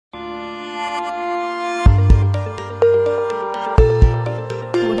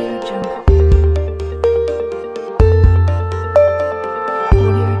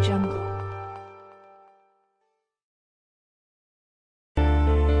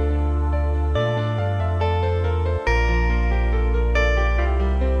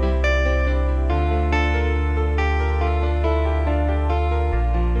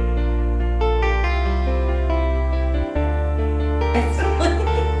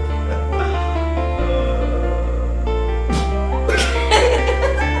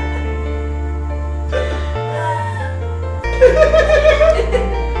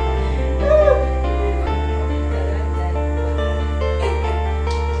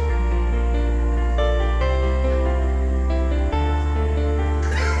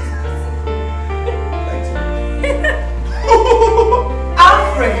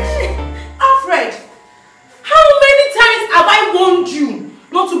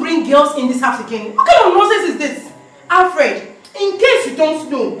girls in this house again. What kind of nonsense is this? Alfred, in case you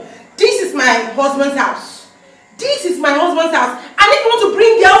don't know, this is my husband's house. This is my husband's house. And if you want to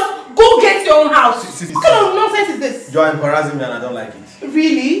bring girls, go get your own house. What kind of nonsense is this? You are embarrassing me and I don't like it.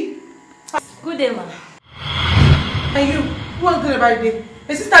 Really? Good day, ma. And you, who wants to do about it?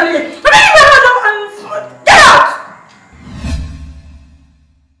 My sister, get out!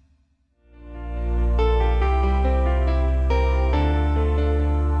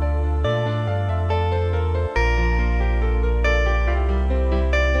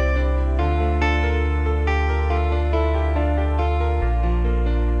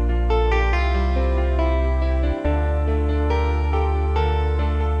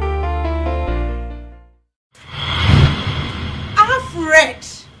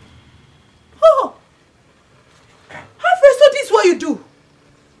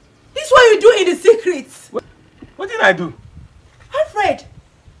 I do? Alfred,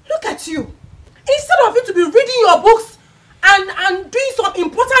 look at you. Instead of you to be reading your books and doing some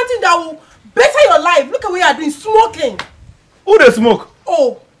important thing that will better your life, look at what you are doing, smoking. Who they smoke?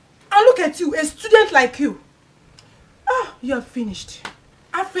 Oh, and look at you, a student like you. Ah, you are finished.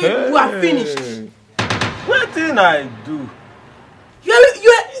 Alfred, you are finished. What did I do?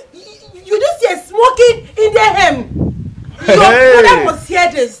 You just see smoking in their hem. Your brother must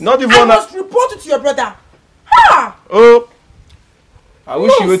hear this. Not even I must report it to your brother. Ah! Oh, I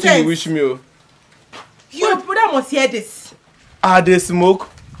wish you waited. You wish me. Oh. Your brother must hear this. Are they smoke?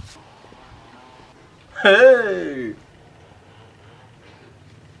 Hey,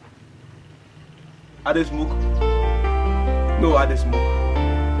 are they smoke? No, are they smoke?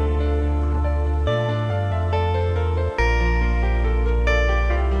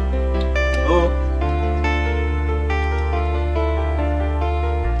 Oh.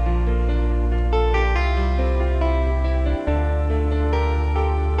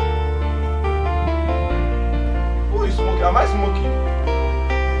 Am I smoking?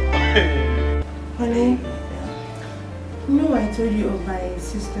 Honey, you know I told you of my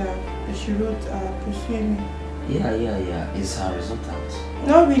sister that she wrote pursuing me. Yeah. Is her result out?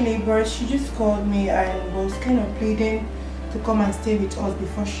 Not really, but she just called me and was kind of pleading to come and stay with us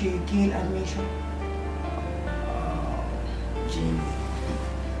before she gained admission.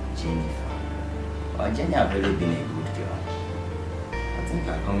 Jennifer. Well, Jenny has really been a good girl. I think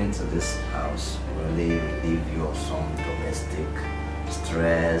I come into this house really relieve you of some domestic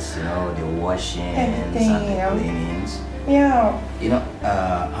stress, you know, the washings and the cleanings. Yeah. You know,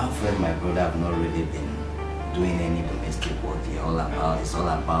 Alfred, my brother, have not really been doing any domestic work. It's all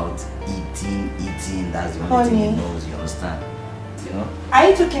about eating. That's the only thing he knows, you understand? You know? Are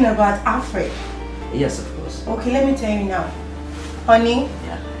you talking about Alfred? Yes, of course. Okay, let me tell you now. Honey,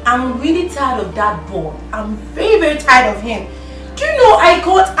 yeah. I'm really tired of that boy. I'm very, very tired of him. Do you know I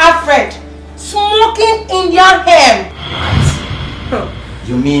caught Alfred smoking Indian hemp? What?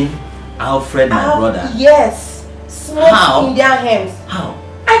 You mean Alfred, my brother? Yes. Smoking Indian hemp. How?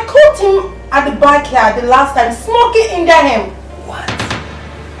 I caught him at the backyard the last time smoking Indian hemp. What?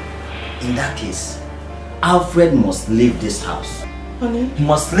 In that case, Alfred must leave this house. Honey? He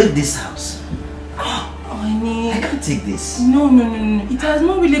must leave this house. Honey. I can't take this. No. It has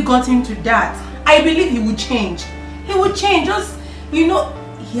not really gotten to that. I believe he will change. He will change. Just, you know,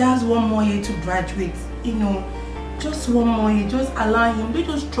 he has one more year to graduate. You know, just one more year. Just allow him. They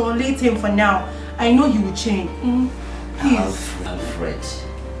just tolerate him for now. I know he will change. Please.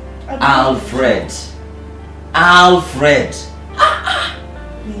 Alfred.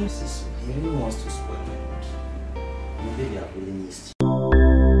 Please. He really wants to spoil my mood. Maybe I really missed you.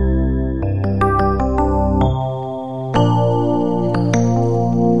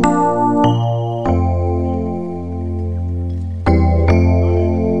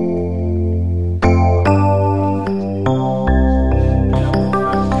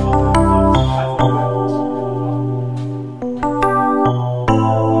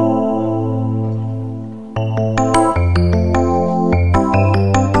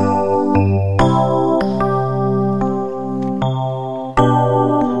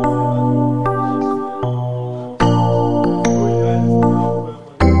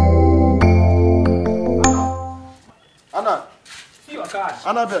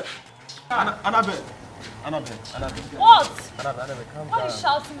 Annabelle. What? Annabelle, calm down. Why are you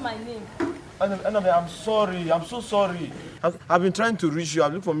shouting my name? Annabelle, I'm sorry. I'm so sorry. I've been trying to reach you.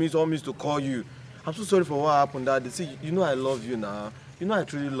 I've looked for means to call you. I'm so sorry for what happened that day. See, you know I love you now. You know I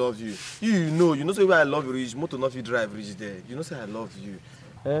truly love you. You know say where I love you reach, motor not fit drive reach there. You know say I love you.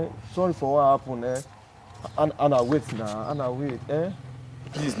 Sorry for what happened, Anna, wait now. Anna, wait,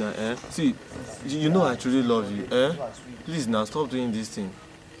 Please now, See, you know I truly love you, Please now, stop doing this thing.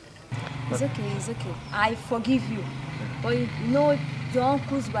 It's okay, it's okay. I forgive you. But you know, your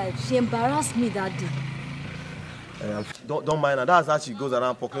uncle's wife, she embarrassed me that day. Don't mind her. That's how she goes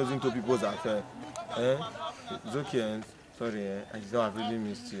around proclaiming to people's affairs. It's okay. Sorry, I just have really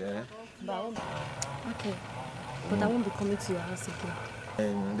missed you. Okay. But I won't be coming to your house again.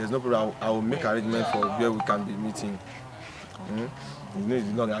 And there's no problem. I will make arrangements for where we can be meeting. You know, it's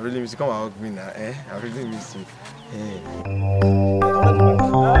long. I really miss you. Come and hug me now. I really miss you.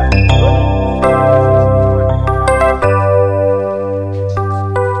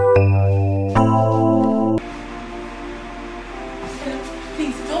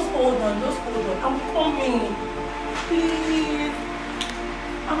 Please, just hold on. I'm coming. Please.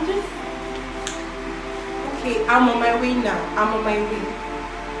 I'm just... Okay, I'm on my way now.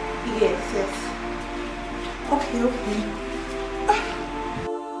 Yes. Okay.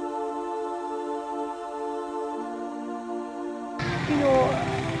 You know,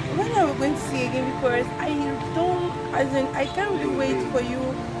 when are we going to see again? Because I can't really wait for you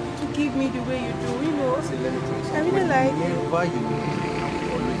to give me the way you do, you know. See, let me tell you something. I really like you. Whenever you need me, I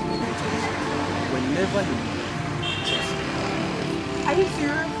will always be there. Whenever you need me, just Are you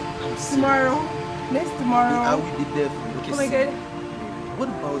serious? I'm Tomorrow? Next tomorrow? I will be there for you. Okay, Oh my see, God. what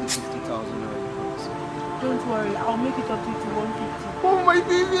about the 50,000 naira you promised me? Don't worry, I'll make it up to you to 150. Oh my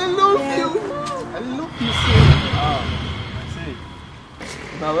baby, I love Yes. you. I love you so. See.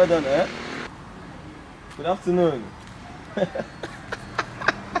 Now well done, Good afternoon.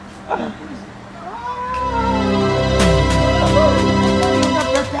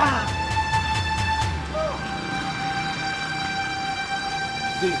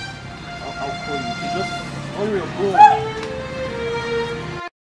 See, I'll call you. Just hurry up, go.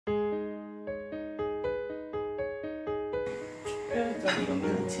 Your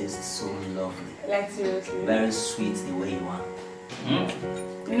milk tastes so lovely. Like seriously? Very sweet the way you are.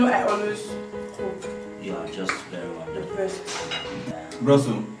 You know I always cook You are just very the wonderful. best.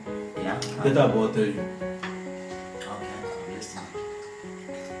 Brussels, Yeah? better about tell you. Okay, I'm listening.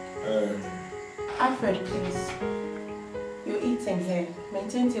 Alfred, please. You're eating here.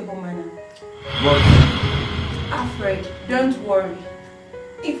 Maintain table manner. But Alfred, don't worry.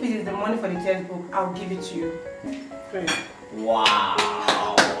 If it is the money for the textbook, I'll give it to you. Great. Wow,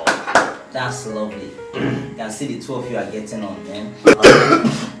 that's lovely. You can see the two of you are getting on, man.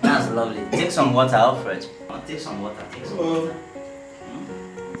 That's lovely. Take some water, Alfred. Take some water.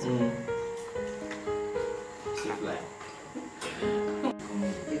 Safe life.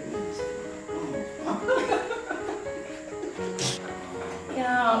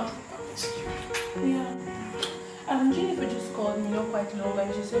 Yeah. Jennifer just called me not quite long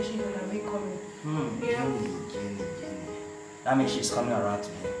and she said she's on her way coming. Yeah. Jenny. That means she's coming around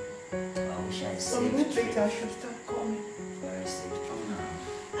today. I wish I So we safe need trip. to should start coming. Very safe.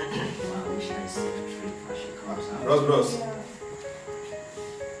 I wish I safe trip as she comes out. Bros. Yeah.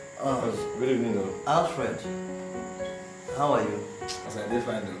 Oh, Good evening, though. Alfred, how are you? As I did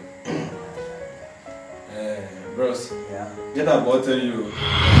find though. Bros, Yeah. get about tell you.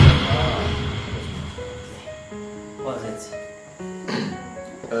 What's it?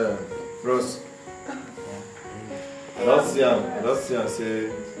 Bros, Yeah. I don't see him say,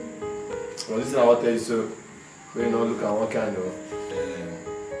 well, this is not what tell you so. But you know, look at what kind of.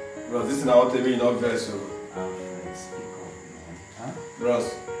 Bros, this is not what tell me, you not very so. Alfred, speak up, man. Huh? Bros,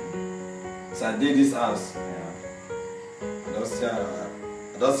 as I did this house, Yeah.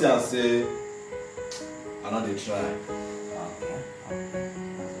 I don't see him say, I know they try. Okay.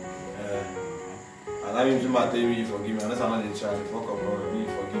 And I mean, you might tell me you forgive me, unless I know they try. Fuck up, bro, you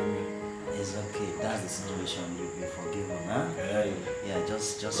forgive me. It's okay. That's the situation. You'll be forgiven, huh? Yeah,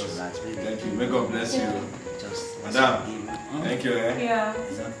 just relax, baby. Thank you. May God bless you. Just Madam, forgive me. thank you, Yeah.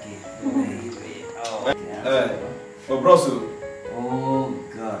 It's okay. Baby. Oh, yeah. For Brussels, Oh,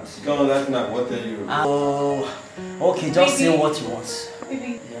 God. you can't let me what tell you. Oh, okay. Just say Baby. what you want.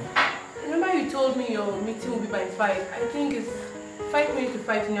 Baby, Yeah. remember you told me your meeting will be by 5. I think it's 5 minutes to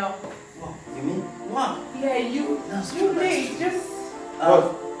 5 now. Wow. You mean what? Yeah, you late. Just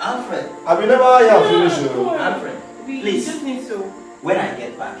Alfred. I will never hear finish you. Alfred. we Please. just need to. When I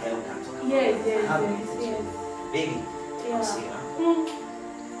get back, we can talk about Yes. Baby. Yeah. I'll see you.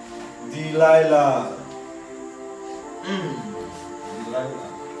 Delilah. Delilah.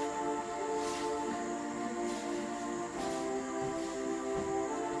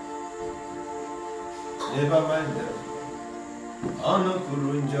 Never mind them. Ọnụ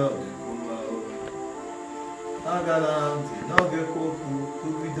kwuru njọ ga-ekwu agala ntị n'oge kwu okwu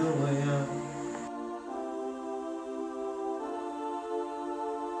kwubido onwe ya.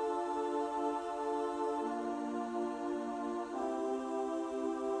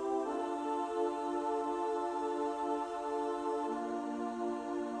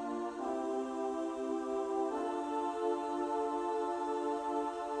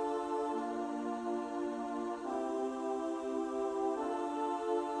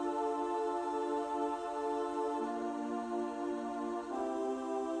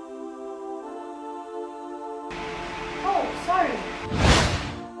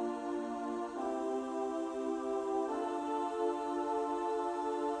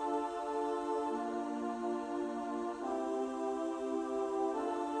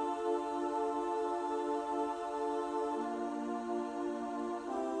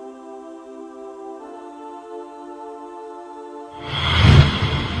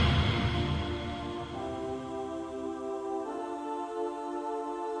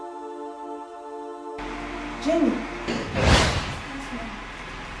 Jenny.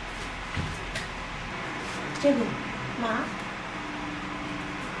 Jenny. Ma?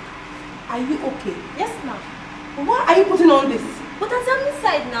 Are you okay? Yes, ma. Why are you putting on this? But I'm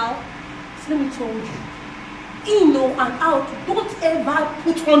inside now. So let me tell you. In and out. Don't ever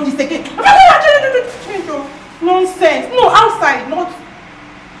put on this again. Nonsense. No, outside, not.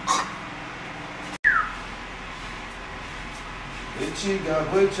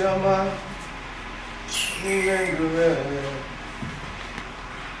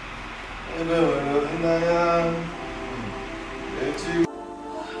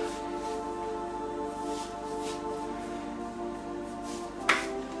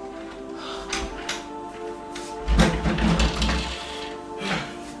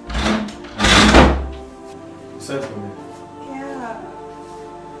 Send for me. Yeah.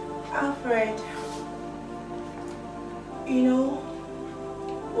 Alfred. You know,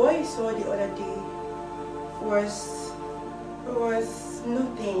 what you saw the other day was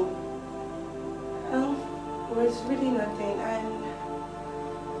nothing. Was really nothing, and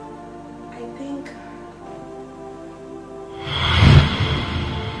I think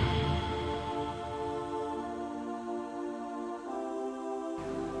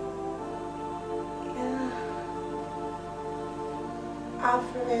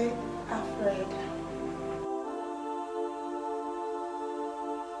Alfred.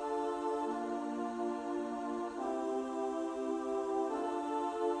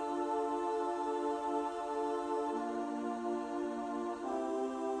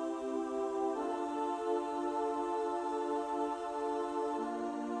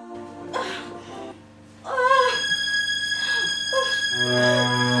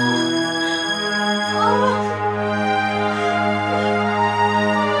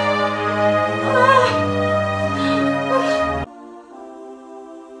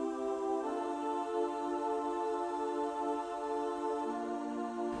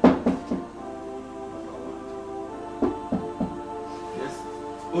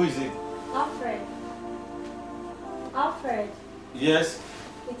 Who is it? Alfred. Alfred. Yes.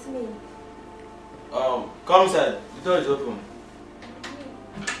 It's me. Come inside. The door is open.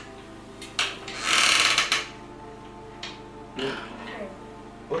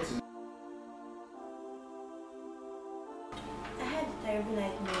 What is it? I had a terrible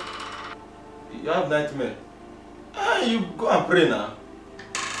nightmare. You have nightmare? You go and pray now.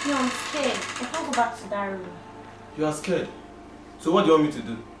 No, I'm scared. I can't go back to that room. You are scared. So what do you want me to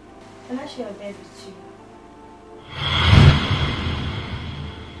do? Can I share a bed with you?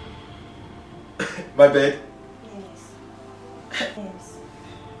 My bed? Yes. Yes.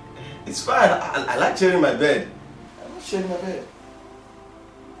 It's fine. I like sharing my bed. I love sharing my bed.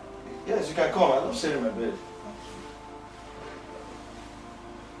 Yes, you can come. I love sharing my bed.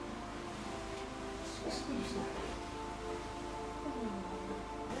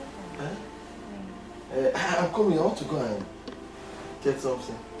 I'm coming. I want to go and get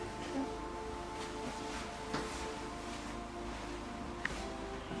something.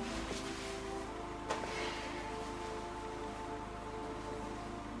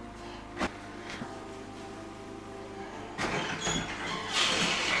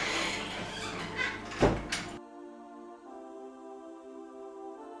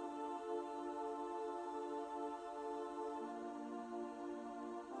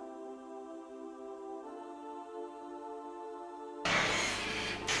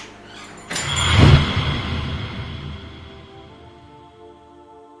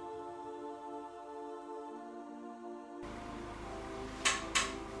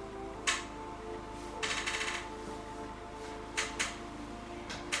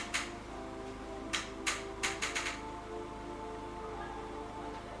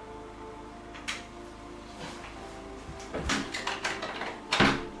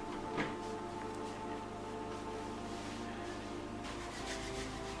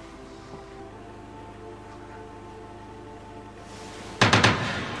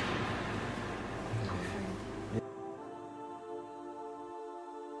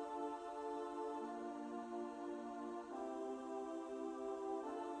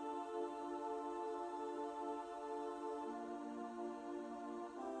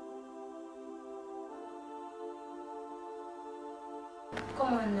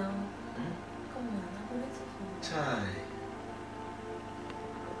 Come on now. Come on, I'm waiting for you. Chai.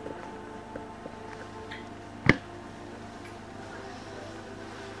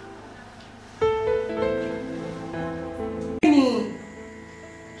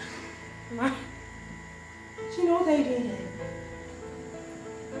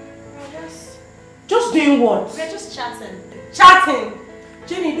 Just doing what? We're just chatting. Chatting!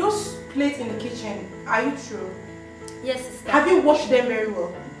 Jenny, those plates in the kitchen, Are you sure? Yes, sister. Have you washed them very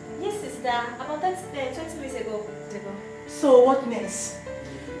well? Yes, sister. About 20 minutes ago. So what next?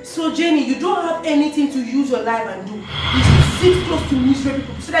 So Jenny, you don't have anything to use your life and do. You should sit close to miserable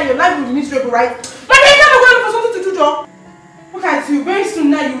people so that your life will be miserable, right? But then you're not going for something to do, Joe. Look at you. Very soon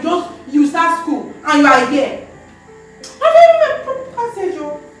now you start school and you are here. Have you ever proper passage,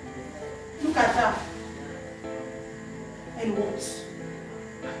 Joe? Look at that. And what?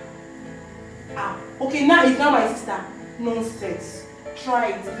 Ah, okay, now it's not my sister. Nonsense. Try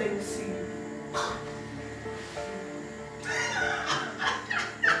it, let me see you.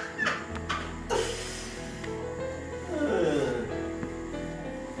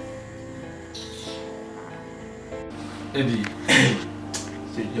 Eddie,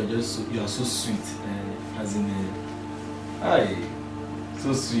 you are so sweet, as in, hi,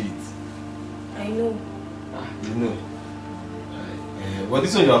 so sweet. I know. You know. But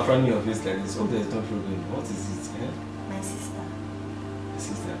this one you are frowning your face like this. Hope there is no problem. What is it? My sister. Your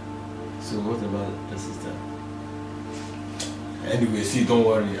sister. So what about your sister? Anyway, see, don't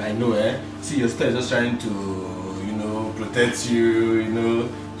worry. I know, See, your sister is just trying to, protect you.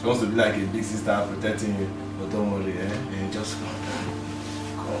 She wants to be like a big sister protecting you. But don't worry, just come.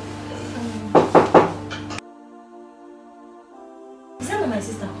 Is that not my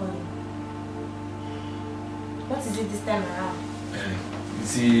sister calling? What is it this time around? You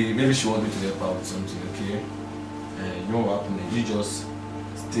see, maybe she wants me to help out with something, okay? You know what happened? You just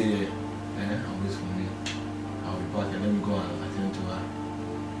stay here and wait for me. I'll be back and let me go and attend to her.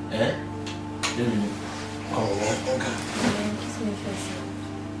 Baby, come on. Kiss me first.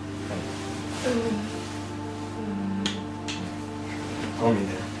 Come in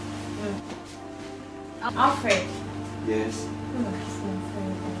there. Alfred. Yes. Kiss me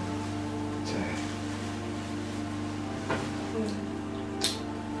first. Child.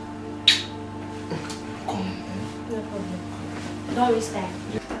 Come. No problem. Don't waste time.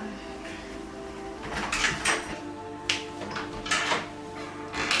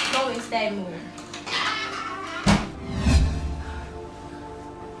 Don't waste time.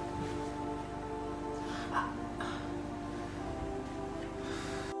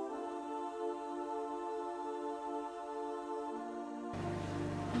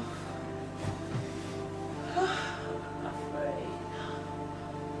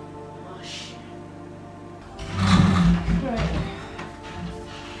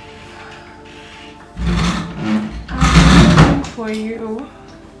 For you.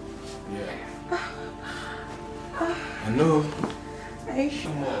 Yeah. I know. Are you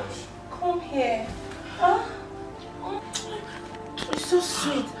sure? Come here. You're so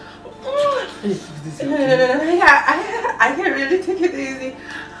sweet. No. I can't really take it easy.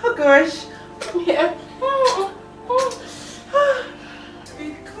 Oh gosh. Come here.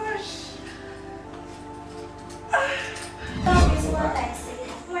 Sweet gosh. That is what I say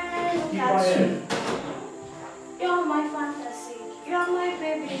when I look at you. You're my fantasy. You're my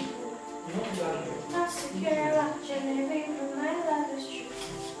baby boo. Not secure, actually, from my love is true.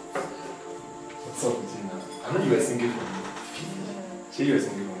 What's up with you now? I know you were singing for me. Say you were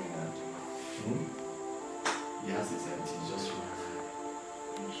singing for me now. Yes, it's empty. Just remember.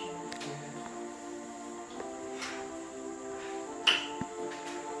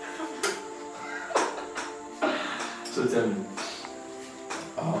 So tell me,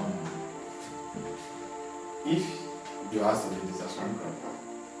 if you asked to do this as one crime,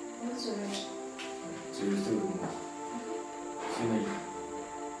 What's the rest? so you still with me? So you know,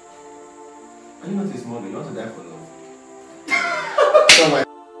 are you not this morning? You want to die for love? Oh my.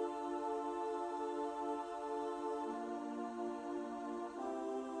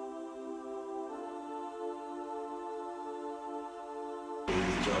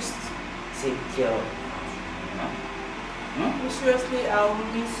 Just take care of Seriously, I'll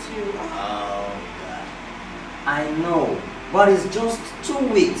miss you. Oh God. I know, but it's just 2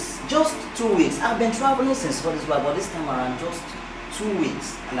 weeks. Just 2 weeks. I've been traveling since for this while, but this time around just 2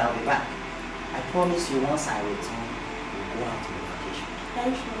 weeks and I'll be back. I promise you once I return, we'll go out on vacation. Are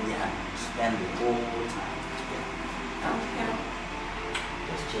you sure? Yeah, spend the whole time together. Okay.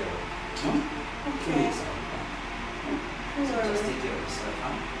 Just chill. Okay. 2 weeks I'll be back. So just take care of yourself,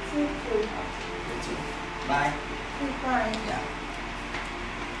 huh? Thank you. You too. Bye. Goodbye. Yeah.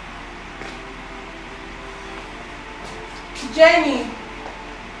 Jenny!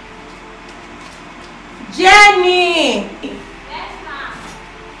 Jenny! Yes, ma'am.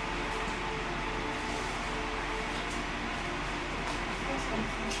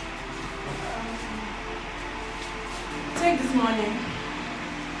 Take this money.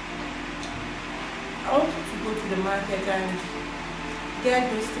 I want you to go to the market and get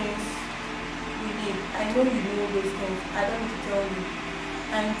those things Really, I know you know those things. I don't need to tell you.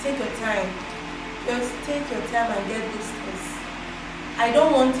 And take your time. Just take your time and get those things. I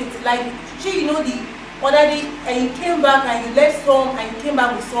don't want it like you know the other day and you came back and you left some and you came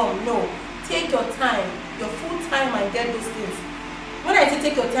back with some. No, take your time, your full time and get those things. When I say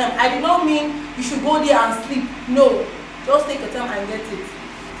take your time, I do not mean you should go there and sleep. No, just take your time and get it.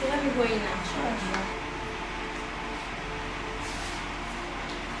 Okay, let me go in now. Sure.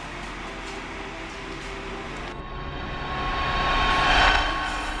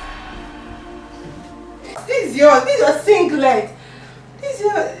 This is your singlet. This is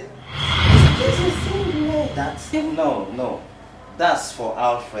your singlet. That's no. That's for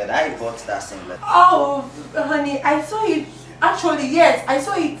Alfred. I bought that singlet. Oh, honey, I saw it. Actually, yes, I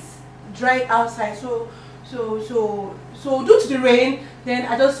saw it dry outside. So due to the rain, then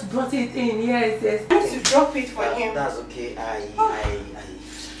I just brought it in. Yes. I need to drop it for him. That's okay.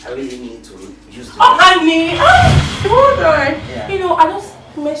 I really need to use the. Oh, honey, hold on. Yeah. You know, I just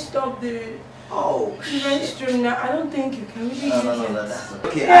messed up the. Oh, restroom now. I don't think you can really use it. No, that's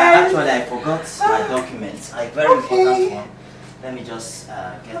okay. Yes. Actually, I forgot my documents. A very important one. Let me just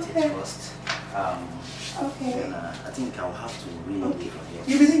get it first. Okay. Then, I think I'll have to really leave for here.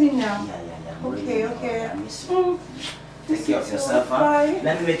 You believe me now? Yeah. Okay. I miss you. Take care of yourself, huh? Bye.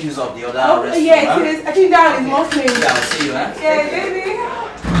 Let me make use of the other restroom. Yes. I think that is more clean. Yeah, I'll see you, huh? Yeah, baby.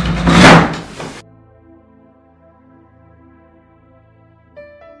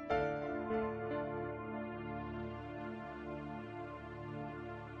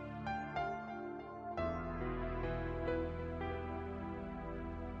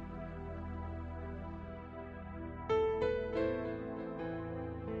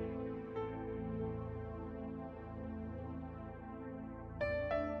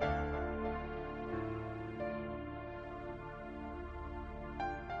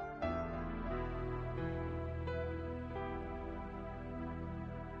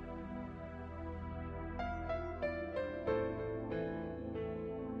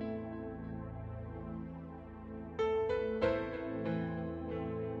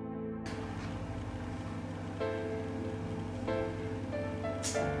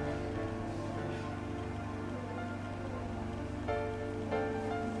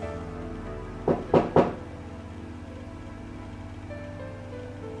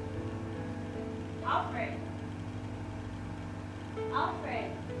 Alfred.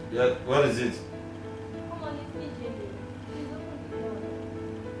 Yeah, what is it? Come on, it's me, Jenny. Please open the door.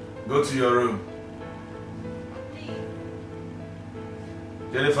 Go to your room. Please.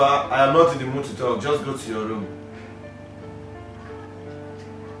 Jennifer, I am not in the mood to talk. Just go to your room.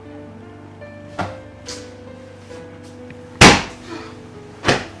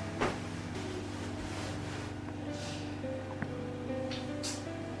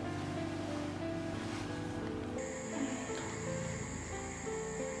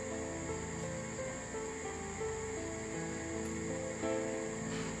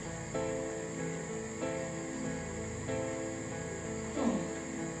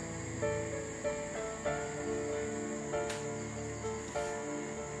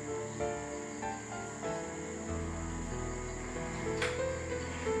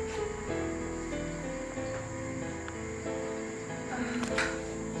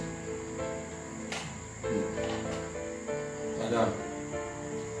 Madam.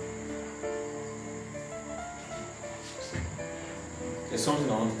 There's something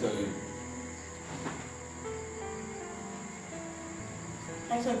I want to tell you.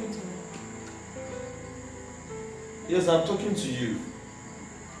 Are you talking to me? Yes, I'm talking to you.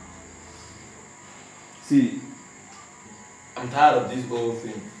 See, I'm tired of this whole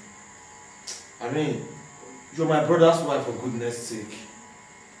thing. I mean, you're my brother's wife, for goodness sake.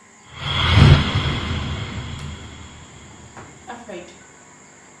 Afraid.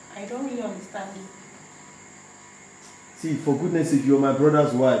 I don't really understand you. See, for goodness sake, you're my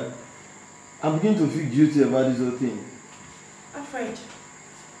brother's wife. I'm beginning to feel guilty about this whole thing. Afraid.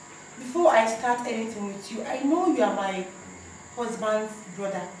 Before I start anything with you, I know you are my husband's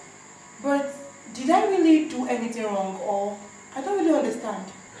brother. But did I really do anything wrong, or I don't really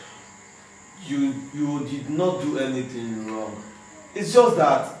understand? You did not do anything wrong. It's just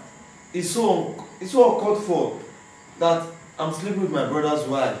that it's so uncalled for that I'm sleeping with my brother's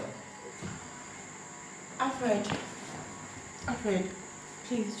wife. Alfred,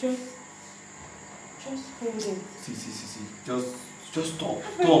 please just hold it. See. Just stop.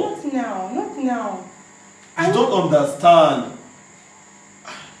 Alfred, Stop. not now. You don't understand.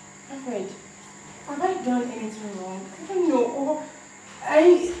 Alfred, have I done anything wrong? I don't know. Or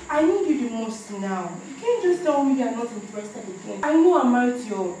I need you the most now. You can't just tell me you are not interested again. I know I'm married to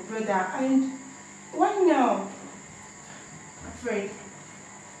your brother, and Why now? Afraid.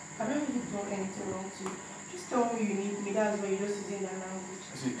 I don't really done anything wrong to you. Just tell me you need me. That's why you're just using that language.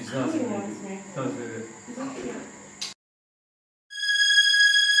 It's not You very want good. me. It's not very good. It's okay.